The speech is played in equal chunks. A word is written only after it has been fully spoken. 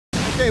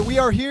Okay, we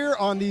are here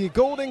on the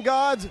Golden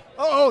Gods.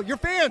 Oh, your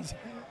fans!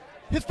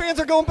 His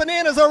fans are going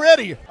bananas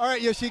already. All right,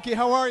 Yoshiki,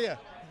 how are you?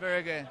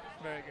 Very good,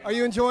 very good. Are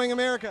you enjoying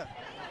America?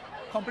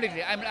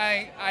 Completely.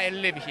 I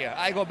live here.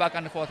 I go back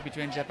and forth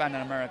between Japan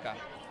and America.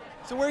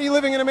 So where are you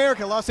living in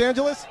America? Los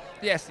Angeles?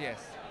 Yes, yes.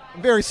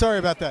 I'm very sorry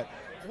about that.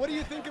 What do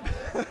you think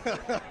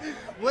about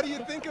what do you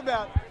think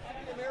about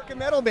the American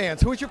metal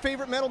bands? Who's your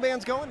favorite metal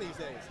bands going these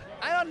days?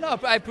 I don't know,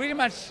 but I pretty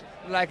much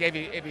like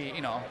every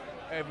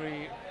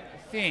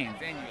thing.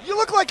 You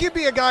look like you'd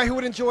be a guy who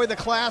would enjoy the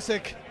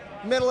classic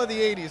metal of the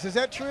 80s. Is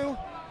that true?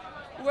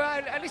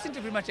 Well, I listen to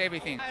pretty much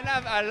everything.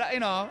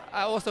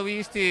 We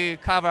used to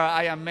cover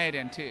Iron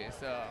Maiden too.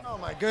 So. Oh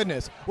my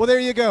goodness. Well, there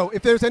you go.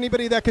 If there's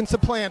anybody that can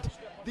supplant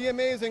the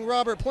amazing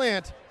Robert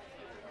Plant,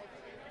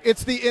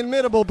 it's the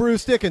inimitable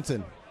Bruce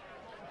Dickinson.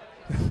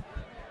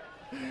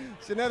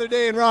 It's another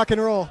day in rock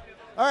and roll.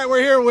 All right,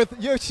 we're here with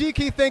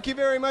Yoshiki. Thank you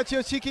very much,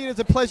 Yoshiki. It is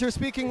a pleasure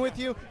speaking with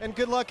you, and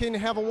good luck and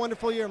have a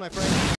wonderful year, my friend.